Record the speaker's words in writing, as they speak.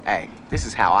Hey, this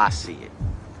is how I see it.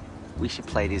 We should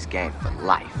play this game for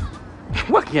life.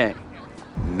 What game?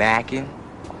 Macking.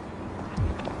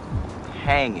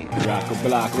 Hanging. Rock a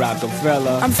block,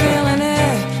 Rockefeller. I'm feeling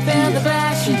it. Feel the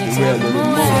passion. It's feeling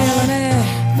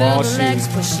it. Feel the legs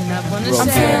pushing up on the sand.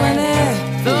 I'm feeling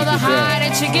it. Feel the high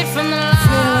that you get from the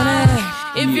line.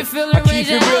 If you feel it, I keep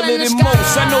it realer than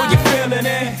most. I know you're feeling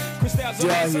it. Did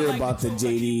y'all hear about the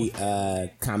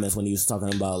JD comments when he was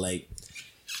talking about like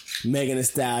Megan Thee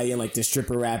Stallion, like the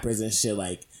stripper rappers and shit?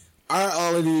 Like, are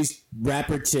all of these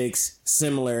rapper chicks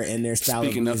similar in their style?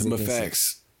 Speaking of nothing music but and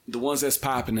facts. shit? The ones that's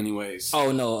popping anyways.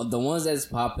 Oh no, the ones that's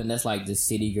popping, that's like the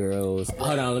city girls.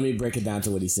 Hold on, let me break it down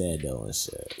to what he said though and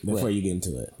shit before you get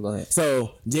into it. Go ahead.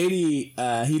 So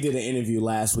JD, he did an interview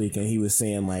last week and he was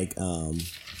saying like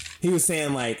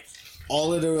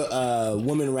all of the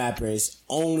women rappers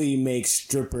only make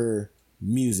stripper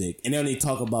music and they only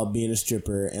talk about being a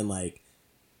stripper and like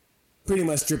pretty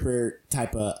much stripper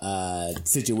type of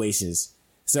situations.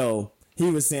 So he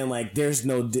was saying like there's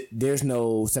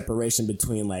no separation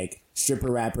between like stripper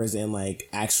rappers and like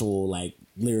actual like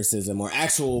lyricism or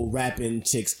actual rapping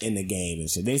chicks in the game and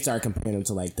shit. They start comparing them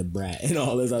to like the Brat and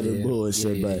all this other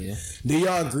bullshit. But do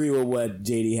y'all agree with what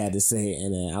JD had to say?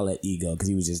 And then I'll let E go because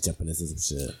he was just jumping into some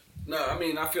shit. No, I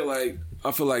mean I feel like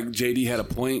JD had a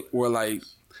point where like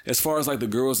as far as like the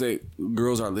girls that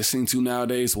girls are listening to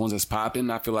nowadays, the ones that's popping,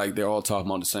 I feel like they're all talking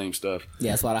about the same stuff.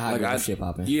 Yeah, that's why the hot like girl shit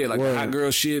popping. Yeah, like the hot girl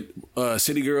shit,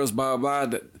 city girls, blah blah.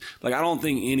 Like I don't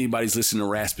think anybody's listening to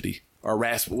Raspity or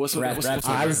what's the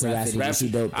I would say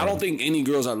Rhapsody. I don't think any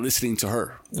girls are listening to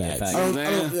her. Yeah, facts. I don't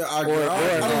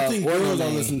think girls are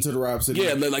listening to the Rhapsody.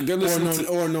 Yeah, like they're listening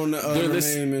they're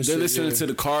listening to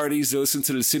the Cardis, they're listening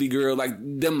to the city girl, like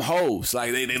them hoes.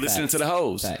 Like they listening to the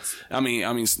hoes. Facts. I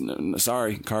mean,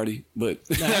 sorry, Cardi, but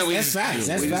that's facts.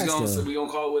 That's facts. We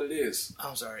gonna call it what it is.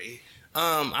 I'm sorry.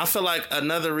 I feel like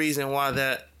another reason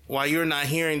why you're not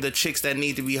hearing the chicks that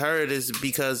need to be heard is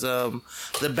because the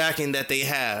backing that they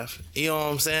have. You know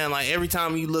what I'm saying? Like every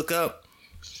time you look up,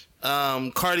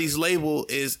 Cardi's label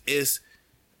is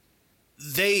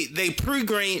they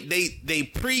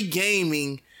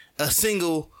pre-gaming a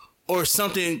single or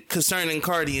something concerning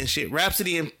Cardi and shit.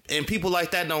 Rhapsody and people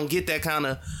like that don't get that kind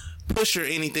of push or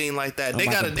anything like that. They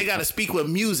gotta speak with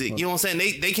music. You know what I'm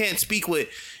saying? They can't speak with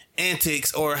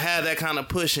antics or have that kind of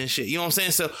push and shit. You know what I'm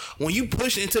saying? So when you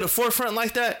push into the forefront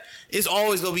like that, it's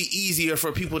always gonna be easier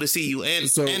for people to see you.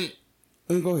 And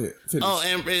go ahead. Finish. Oh,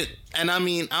 and I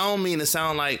mean, I don't mean to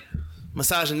sound like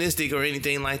misogynistic or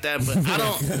anything like that, but I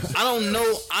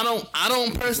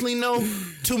don't personally know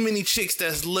too many chicks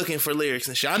that's looking for lyrics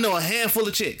and shit. I know a handful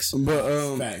of chicks. But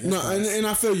and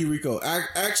I feel you, Rico.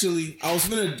 Actually, I was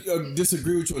gonna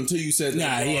disagree with you until you said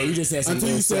that. Yeah, you just said something.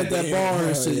 Until you said that bar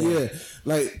and shit. Yeah,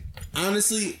 like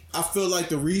honestly, I feel like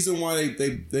the reason why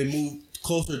they move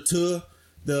closer to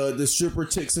the stripper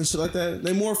chicks and shit like that,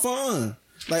 they more fun.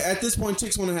 Like at this point,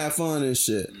 chicks want to have fun and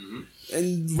shit. Mm-hmm.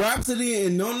 And Rhapsody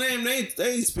and No Name, they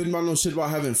ain't spitting about no shit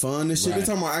about having fun and shit. Right. They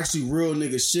talking about actually real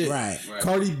nigga shit. Right.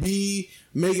 Cardi B,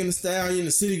 Megan Thee Stallion,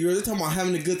 the city girl. They talking about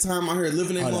having a good time out here,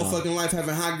 living their motherfucking life,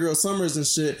 having hot girl summers and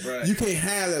shit. Right. You can't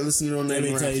have that listening to No Name.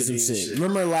 Let me tell you some shit.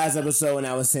 Remember last episode when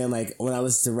I was saying like when I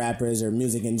listen to rappers or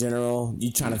music in general,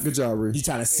 you trying to good job, Rick. You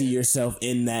trying to see yourself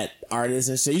in that artist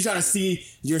and shit. You trying to see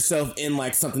yourself in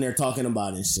like something they're talking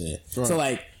about and shit. Right. So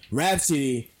like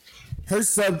Rhapsody.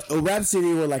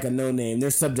 Rhapsody or like a No Name,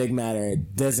 their subject matter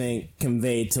doesn't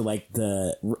convey to like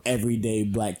the everyday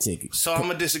black chick. So I'm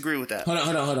gonna disagree with that. Hold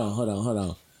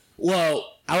on. Well,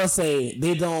 I would say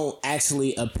they don't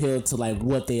actually appeal to like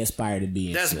what they aspire to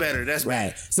be. That's better. That's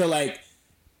right. So like,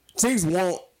 chicks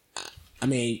won't. I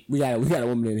mean, we got a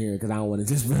woman in here because I don't want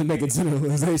to just make a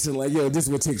generalization like, yo, this is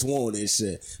what chicks want and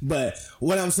shit. But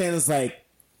what I'm saying is like.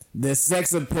 The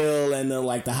sex appeal and the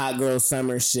like the hot girl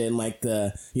summer shit and like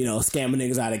the, you know, scamming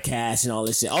niggas out of cash and all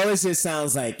this shit. All this shit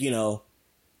sounds like, you know,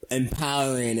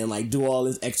 empowering and like do all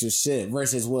this extra shit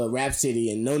versus what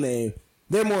Rhapsody and No Name,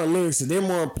 they're more lyrics, they're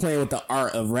more playing with the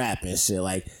art of rap and shit.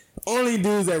 Like only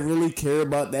dudes that really care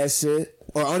about that shit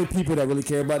or only people that really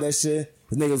care about that shit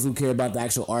is niggas who care about the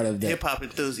actual art of that. Hip hop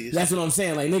enthusiasts. That's what I'm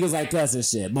saying. Like niggas like us and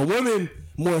shit. But women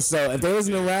more so, if they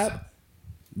listen to rap,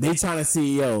 they trying to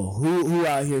see, yo, who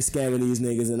out here scamming these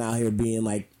niggas and out here being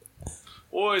like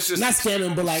Or it's just not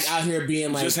scamming, but like out here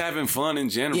being like just having fun in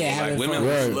general. Yeah, like having women fun.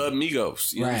 Right. love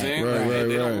Migos. You know what I'm Right, saying? right, Like, right,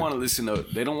 they don't right. want to listen to.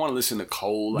 They don't want to listen to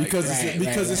Cole. Like because that.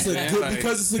 it's a good Like,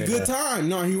 because it's a good time.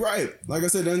 No, he right. Like I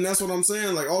said, and that's what I'm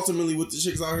saying. Like ultimately, what the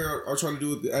chicks out here are trying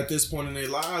to do at this point in their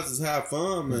lives is have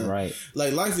fun, man. Right.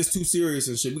 Like life is too serious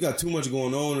and shit. We got too much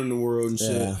going on in the world and shit.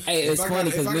 Yeah. Hey, If it's I funny gotta-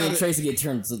 because if I me and gotta- Tracy get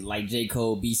turned to like J.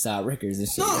 Cole B-side records and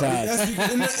shit. No, Right.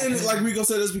 and like Rico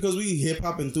said, that's because we hip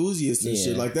hop enthusiasts and Yeah.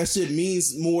 shit. Like that shit means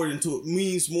more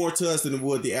to us than it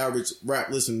would the average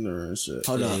rap listener and shit.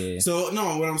 hold on. Yeah. So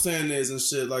no, what I'm saying is and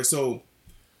shit like so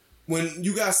when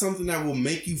you got something that will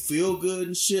make you feel good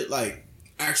and shit like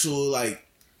actual like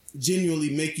genuinely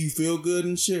make you feel good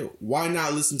and shit, why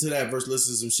not listen to that versus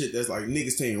listen to some shit that's like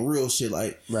niggas saying real shit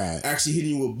like Right. actually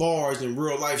hitting you with bars and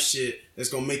real life shit that's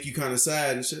gonna make you kind of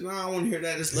sad and shit. Nah, I want to hear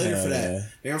that. It's later for that. Yeah.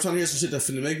 Then I'm trying to hear some shit that's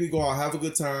finna make me go out, have a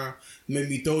good time, make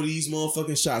me throw these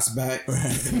motherfucking shots back,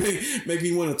 make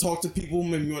me want to talk to people,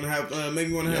 make me want to have, Yeah, have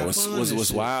fun. and what's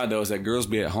shit. wild though is that girls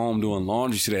be at home doing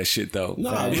laundry to that shit though.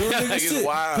 Nah, real nigga Like, it's shit.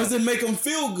 wild. Because it make them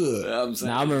feel good. I'm saying,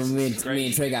 Now I remember me it's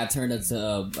and Trey got turned up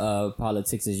to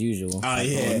politics as usual. Oh Oh,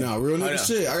 yeah. nah, real nigga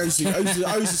shit. I used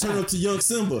to turn up to Young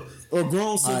Simba or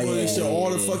Grown Simba yeah, and shit all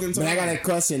the yeah. fucking time. But I got a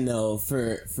question though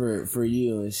for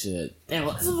you and shit. Damn,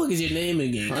 what the fuck is your name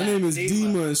again? My name is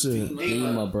Dima and shit.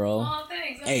 Dima, bro. Oh,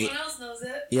 thanks. Hey. Everyone else knows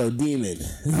it. Yo, Demon.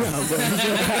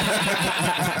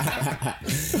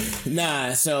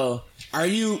 Nah, so are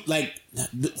you like?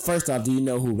 First off, do you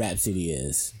know who Rhapsody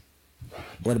is?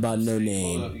 What about No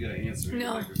Name? You gotta answer.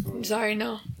 No, I'm sorry.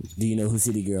 No. Do you know who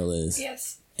City Girl is?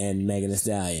 Yes. And Megan Thee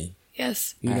Stallion.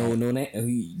 Yes. You know who No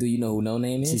Name? Do you know who No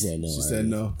Name is? She said no. She said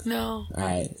no. No. All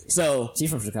right. So She's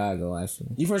from Chicago, actually.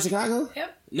 you from Chicago?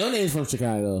 Yep. No Name's from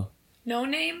Chicago. No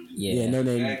name. Yeah. Yeah, No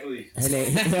Name. Exactly. Her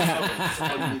name.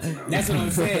 That's what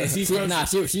I'm saying. She's She, from. nah,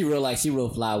 she real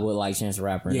fly with like Chance the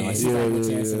Rapper. And Yeah, all she's that. from with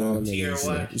yeah, Chance and yeah. all them Sierra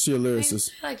niggas. what? She a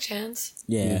lyricist. I like Chance.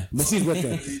 Yeah, but she's with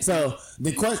them. So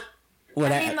the question.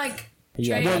 What I mean, like,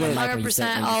 Yeah, Trey, women like when you 100%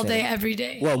 say- all day, every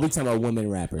day. well, we talking about women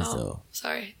rappers Oh, though.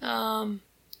 sorry. You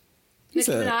Nicki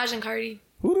said- Minaj and Cardi.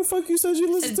 Who the fuck you said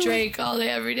you listen And to? Drake all day,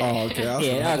 every day. Oh, okay. Yeah,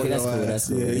 okay, that's cool, Your that's ass.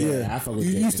 cool. Yeah, Yeah, yeah. I fuck with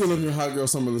You Drake. still live in your hot girl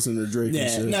summer listening to Drake and Yeah,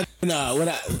 shit. no.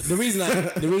 The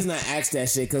reason I asked that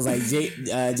shit because like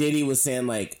JD was saying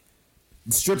like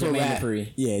stripper Jermaine rap.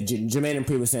 Dupri. Yeah, Jermaine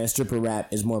Dupri was saying stripper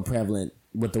rap is more prevalent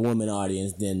with the woman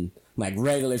audience than like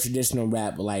regular traditional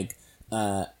rap, like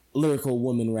lyrical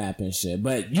woman rap and shit.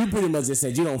 But you pretty much just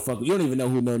said you don't even know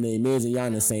who No Name is, and y'all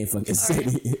in the same fucking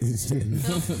city. So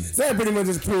that pretty much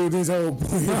just proved his whole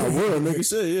point. Nah, word, nigga.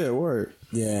 Shit, yeah, word.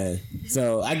 Yeah.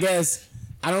 So I guess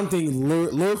I don't think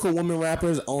lyrical woman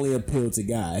rappers only appeal to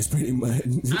guys, pretty much.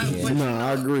 Nah,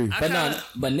 I agree.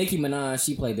 But Nicki Minaj,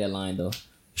 she played that line though.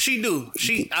 She do.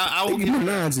 I will Nicki give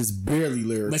Minaj is barely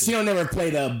lyrical. But she don't never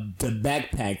play the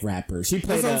backpack rapper. She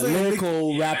played That's the what I'm saying.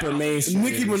 lyrical rapper mainstream.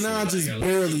 Nicki Minaj is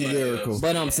barely lyrical.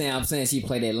 But I'm saying she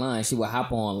played that line. She would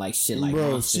hop on like shit like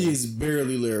Bro, Monster. she is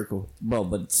barely lyrical. Bro,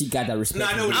 but she got that respect.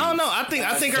 I don't know. I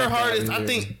think her hardest. I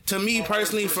think to me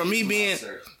personally, for me being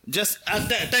just.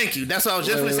 Thank you. That's what I was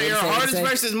just gonna say. Her what you hardest say?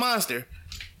 verse is Monster.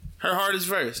 Her hardest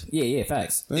verse. Yeah,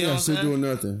 facts. They You know got what shit I'm doing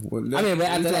nothing. I mean, but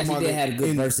after that, she talking did about have good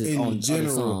in- verses in on other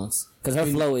general. songs. Because her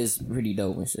flow is pretty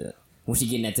dope and shit. When she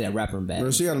getting into that rapper back.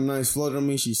 Bro, she got a nice flow. That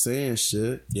means she's saying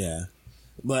shit. Yeah.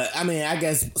 But I mean, I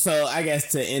guess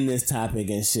to end this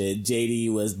topic and shit,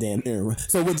 JD was damn near right.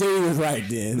 So what JD was right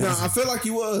then. No, I feel like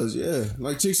he was. Yeah,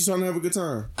 like chicks is trying to have a good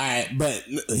time. All right, but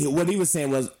what he was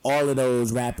saying was all of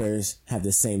those rappers have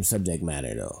the same subject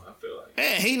matter though.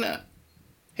 Man,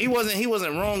 he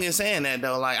wasn't wrong in saying that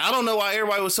though. Like, I don't know why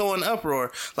everybody was so in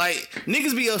uproar. Like,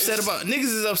 niggas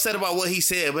is upset about what he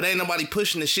said, but ain't nobody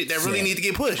pushing the shit that really need to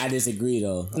get pushed. I disagree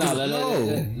though. No,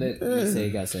 let me say,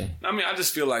 you gotta say. I mean, I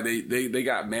just feel like they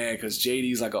got mad because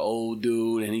JD's like an old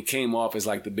dude, and he came off as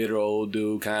like the bitter old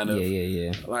dude, kind of.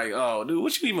 Yeah. Like, oh, dude,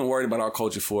 what you even worried about our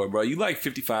culture for, bro? You like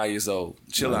 55 years old.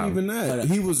 Chill Not out. even that.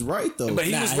 He was right though. But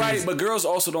he Nah, was he right. was- But girls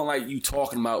also don't like you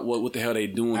talking about what the hell they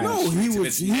doing. no, and he shit. was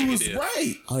It's he was negative.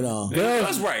 right. Hold on. He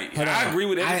was right. Hold I on. agree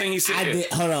with everything he said.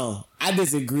 Hold on. I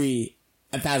disagree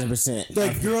 1,000%.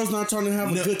 Like girls not trying to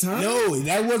have a good time. No,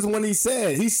 that wasn't what he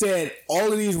said. He said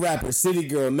all of these rappers, City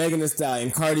Girl, Megan Thee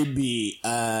Stallion, Cardi B,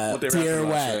 What they Tierra rapping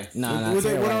about, Whack. Shay? Nah,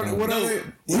 What nah.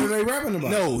 are they rapping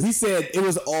about? No, he said it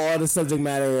was all the subject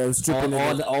matter of stripping.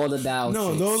 all the dial. No,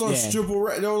 chicks. those are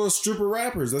Yeah. those are stripper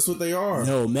rappers. That's what they are.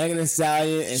 No, Megan Thee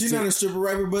Stallion. And She's not a stripper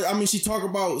rapper, but I mean, she talk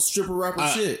about stripper rapper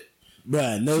shit.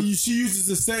 bruh, no, She uses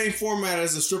the same format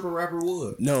as a stripper rapper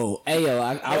would. no. Hey yo,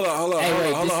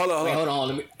 Hold on.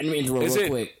 Let me interrupt Is real it-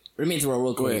 quick. Let me interrupt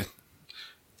real Go quick. ahead.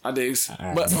 I digs.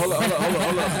 But hold up.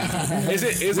 Is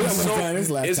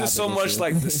it so much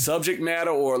like the subject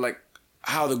matter or like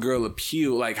how the girl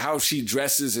appeal, like how she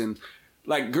dresses and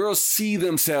like girls see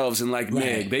themselves in like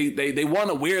Meg. They want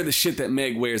to wear the shit that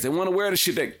Meg wears. They want to wear the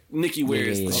shit that Nicki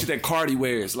wears, the shit that Cardi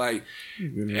wears. Like I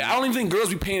don't even think girls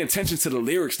be paying attention to the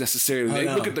lyrics necessarily.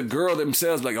 They look at the girl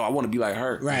themselves like, oh, I want to be like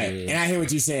her. Right. And I hear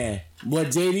what you're saying. What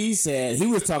JD said, he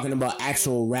was talking about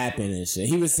actual rapping and shit.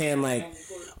 He was saying like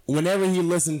whenever he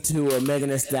listened to a Megan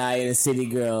Thee Stallion and a City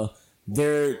Girl,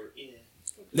 they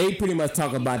pretty much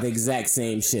talk about the exact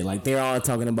same shit. Like they're all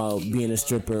talking about being a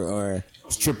stripper or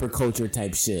stripper culture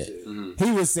type shit. Mm-hmm.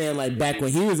 He was saying like back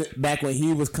when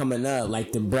he was coming up,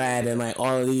 like the Brad and like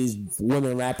all of these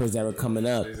women rappers that were coming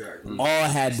up, all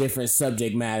had different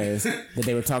subject matters that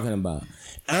they were talking about.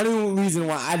 And the only reason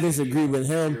why I disagree with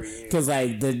him, because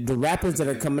like the rappers that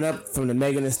are coming up from the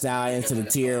Megan Thee Stallion to the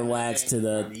Tierra Whacks to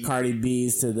the Cardi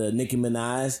B's to the Nicki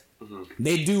Minaj,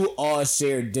 they do all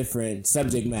share different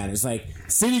subject matters. Like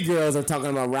City Girls are talking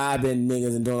about robbing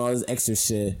niggas and doing all this extra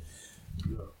shit.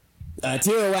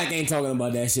 Tierra Whack ain't talking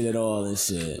about that shit at all and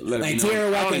shit. Like Tierra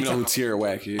Whack, I don't even know who Tierra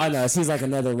Whack is. I know she's like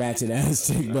another ratchet ass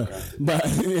chick, but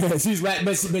yeah, she's rap,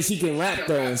 but she can rap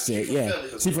though and shit. Yeah,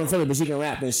 she's from Philly, but she can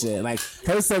rap and shit. Like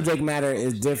her subject matter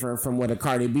is different from what a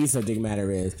Cardi B subject matter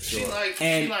is. She like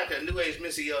a new age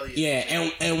Missy Elliott.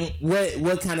 Yeah, and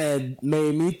what kind of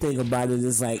made me think about it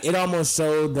is like it almost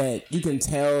showed that you can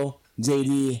tell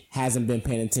JD hasn't been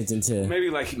paying attention to.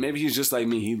 Maybe he's just like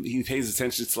me. He pays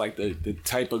attention to like the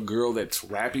type of girl that's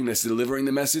rapping, that's delivering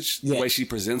the message, the way she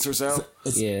presents herself.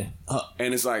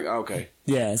 And it's like, okay.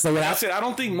 Yeah. So what I said, I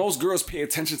don't think most girls pay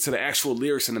attention to the actual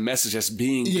lyrics and the message that's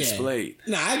being displayed.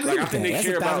 No, I agree. I think they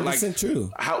care about like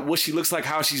true. what she looks like,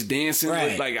 how she's dancing,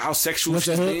 like how sexual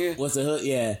she's being. What's the hook?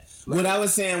 Yeah. What I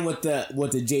was saying with the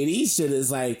JD shit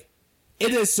is like, it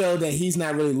just showed that he's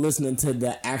not really listening to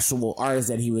the actual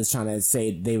artists that he was trying to say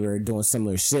they were doing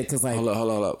similar shit. Cause like, hold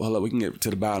up. We can get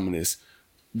to the bottom of this.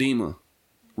 Dima,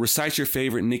 recite your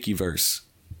favorite Nicki verse.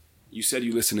 You said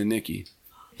you listen to Nicki.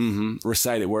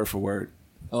 Recite it word for word.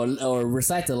 Or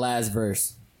recite the last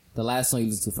verse. The last song you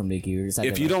listen to from Nicki.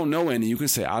 If you don't know any, you can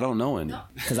say I don't know any.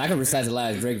 Because I can recite the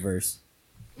last Drake verse.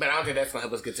 But I don't think that's gonna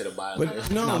help us get to the bottom. But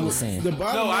no, I'm just saying. The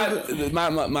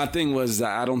bottom. My thing was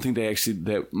that I don't think they actually.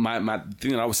 That my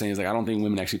thing that I was saying is like I don't think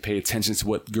women actually pay attention to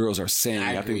what girls are saying.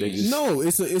 I think they just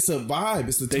it's a vibe.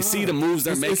 It's the time. They see the moves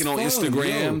they're making on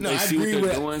Instagram. They see what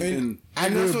they're doing, and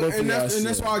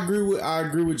that's why I agree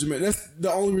with Jermaine. That's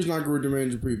the only reason I agree with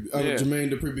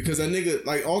Jermaine Dupri because that nigga,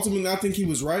 like, ultimately I think he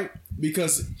was right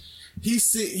because he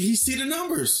see the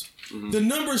numbers. Mm-hmm. The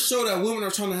numbers show that women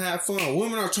are trying to have fun.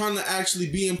 Women are trying to actually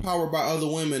be empowered by other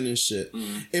women and shit.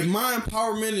 Mm-hmm. If my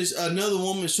empowerment is another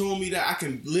woman showing me that I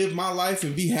can live my life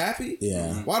and be happy,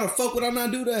 why the fuck would I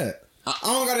not do that? I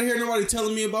don't gotta hear nobody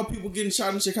telling me about people getting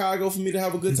shot in Chicago for me to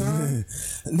have a good time.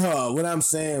 No, what I'm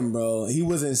saying, bro, he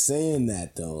wasn't saying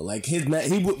that though. Like maybe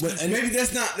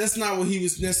that's not what he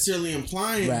was necessarily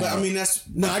implying. Right. But I mean, I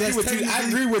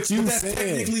agree with you. That's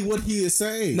technically what he is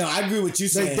saying. No, I agree with you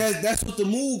saying. That's what the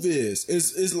move is.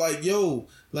 It's like, yo,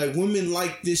 like women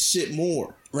like this shit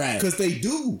more, right? Because they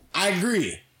do. I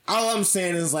agree. All I'm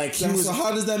saying is like so how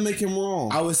does that make him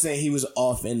wrong? I was saying he was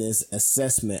off in his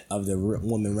assessment of the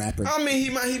woman rapper. I mean, he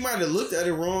might have looked at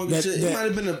it wrong. It might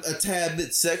have been a tad bit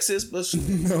sexist, but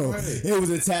no, it was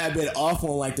a tad bit off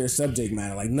on like their subject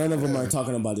matter. Like none of them are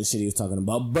talking about the shit he was talking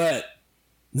about. But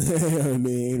I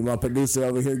mean, my producer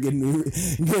over here getting me.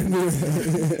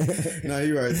 Nah,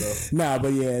 you're right though. Nah,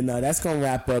 but yeah, that's gonna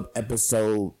wrap up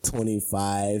episode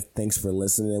 25. Thanks for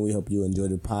listening. We hope you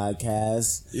enjoyed the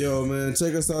podcast. Yo, man,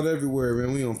 check us out everywhere,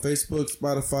 man. We on Facebook,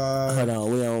 Spotify. Hold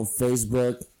on, we on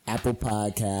Facebook, Apple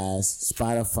Podcasts,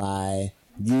 Spotify,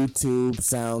 YouTube,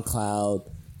 SoundCloud,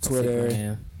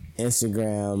 Twitter.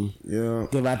 Instagram. Yeah.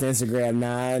 Give out the Instagram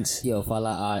nodge. Yo, follow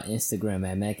our Instagram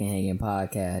at Mac and Hangin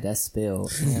Podcast. That's spelled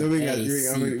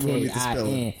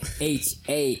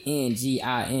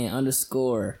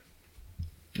MACKENHANGIN_.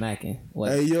 Mackin.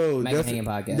 What? Hey, yo, Mac and Hangin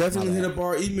Podcast. Definitely hit up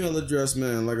our email address,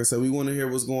 man. Like I said, we want to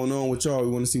hear what's going on with y'all. We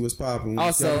want to see what's popping.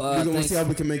 Also, we want to see how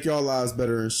we can make y'all lives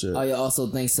better and shit. Oh, yeah. Also,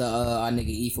 thanks to our nigga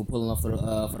E for pulling up for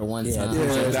the one time.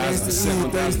 Yeah,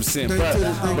 1,000%. But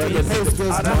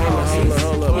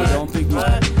hold up. We don't think we.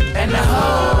 And the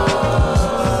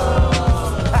whole.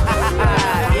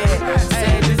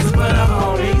 Say this is for the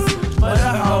homies. For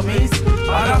the homies.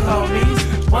 All the homies.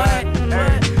 What?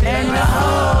 And the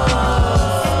whole.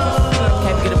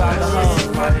 Can't forget about the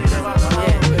whole.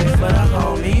 Yeah, for the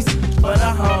homies. For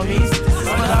the homies. This is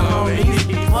for the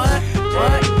homies. What?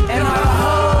 And the whole.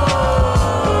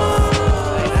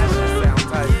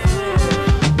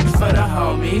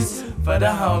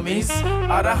 homies,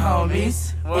 all the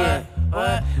homies,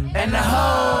 what, and the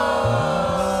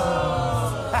hoes.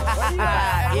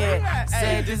 Yeah,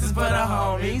 said this is for the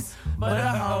homies, all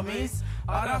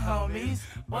the homies,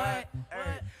 what,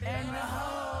 and the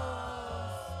hoes.